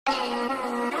Hold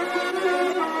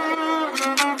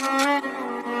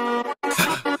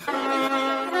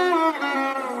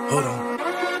on,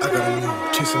 I gotta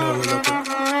move, chasing all the leopard.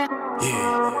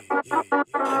 Yeah.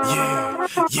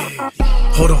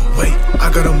 Hold on, wait,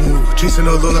 I gotta move, chasing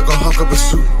a low like a hawk up a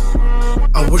suit.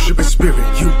 I worship in spirit,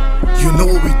 you know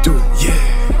what we do. Yeah,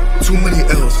 too many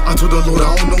L's, I told the Lord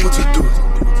I don't know what to do.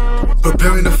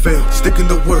 Preparing to fail, sticking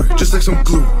the word, just like some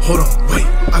glue. Hold on, wait,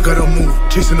 I gotta move,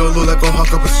 chasing a low like a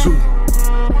hawk up a suit.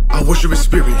 I worship in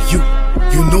spirit, you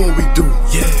know what we do.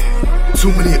 Yeah,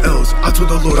 too many L's, I told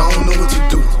the Lord I don't know what to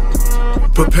do.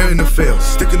 Preparing to fail,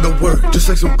 sticking the word, just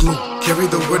like some glue. Carry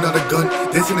the word, not a gun,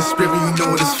 dancing in the spirit, you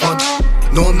know it is fun.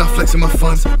 No, I'm not flexing my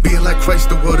funds, being like Christ,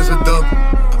 the world is a dub.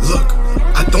 Look,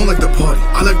 I don't like the party,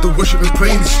 I like to worship and pray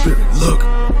in the spirit. Look,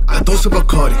 I don't sip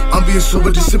Bacardi, I'm being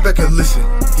sober, just sit back and listen.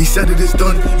 He said it is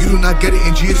done, you do not get it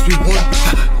in GSP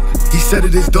 1. He said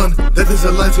it is done, that is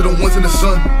a lie to the ones in the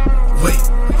sun. Wait,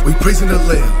 we praising the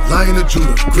Lamb, Lion of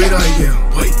Judah, great I am.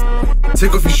 Wait,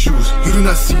 take off your shoes, you do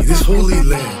not see this holy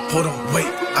land. Hold on, wait,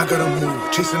 I gotta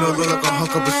move, chasing a low like a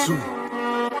hawk up a suit.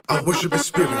 I worship in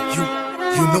spirit, you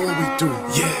know what we do.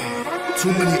 Yeah,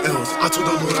 too many L's, I told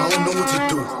the Lord I don't know what to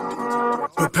do.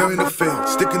 Preparing to fail,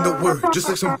 sticking the word, just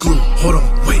like some glue. Hold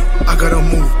on, wait, I gotta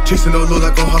move, chasing a low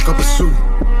like a hawk up a suit.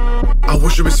 I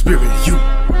worship in spirit, you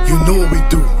know what we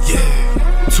do.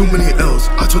 Yeah, too many L's,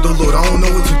 I told the Lord I don't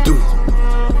know what to do.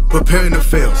 Preparing to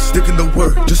fail, sticking the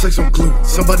word, just like some glue.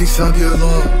 Somebody sound the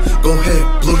alarm, go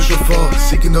ahead, blow the shofar.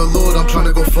 Seeking the Lord, I'm trying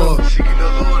to go far.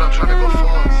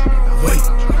 Wait,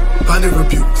 bind and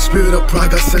rebuke, spirit of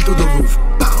pride got sent through the roof.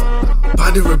 Bow,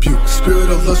 bind and rebuke, spirit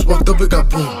of lust walked up and got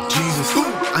boom. Jesus,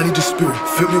 I need your spirit,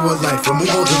 fill me with life, remove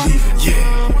all the leaving.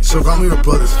 Yeah, surround me with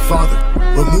brothers, Father,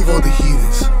 remove all the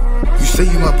heathens. You say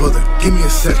you my brother, give me a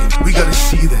second, we gotta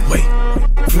see that. Wait,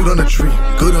 fruit on the tree,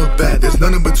 good or bad, there's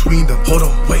none in between them. Hold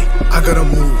on, wait, I gotta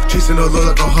move, chasing a low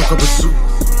like a hawk up a suit.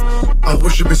 I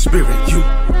worship in spirit, you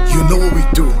know what we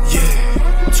do.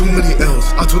 Yeah, too many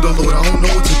L's, I told the Lord I don't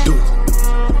know what to do.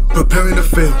 Preparing to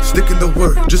fail, sticking the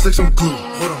word, just like some glue.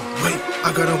 Hold on, wait,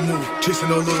 I gotta move, chasing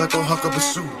a low like a hawk up a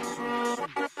suit.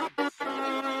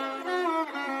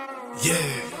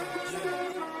 Yeah.